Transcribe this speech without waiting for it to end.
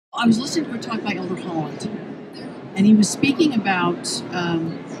I was listening to a talk by Elder Holland, and he was speaking about,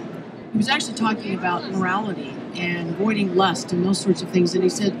 he was actually talking about morality and avoiding lust and those sorts of things. And he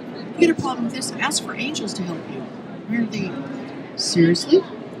said, if you get a problem with this, ask for angels to help you. We're thinking, seriously?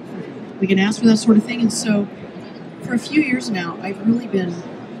 We can ask for that sort of thing? And so for a few years now, I've really been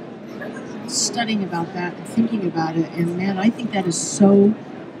studying about that and thinking about it. And man, I think that is so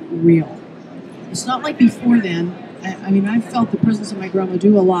real. It's not like before then. I mean, I've felt the presence of my grandma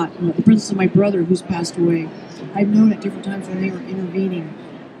do a lot. The presence of my brother who's passed away. I've known at different times when they were intervening.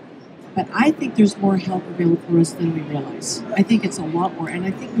 But I think there's more help available for us than we realize. I think it's a lot more. And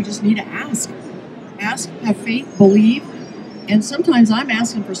I think we just need to ask. Ask, have faith, believe. And sometimes I'm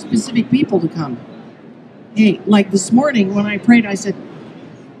asking for specific people to come. Hey, like this morning when I prayed, I said,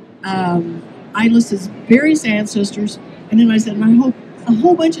 I listed various ancestors. And then I said, and I hope a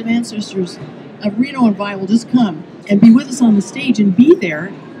whole bunch of ancestors of Reno and Vi will just come and be with us on the stage and be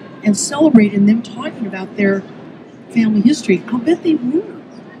there and celebrate in them talking about their family history. I'll bet they were.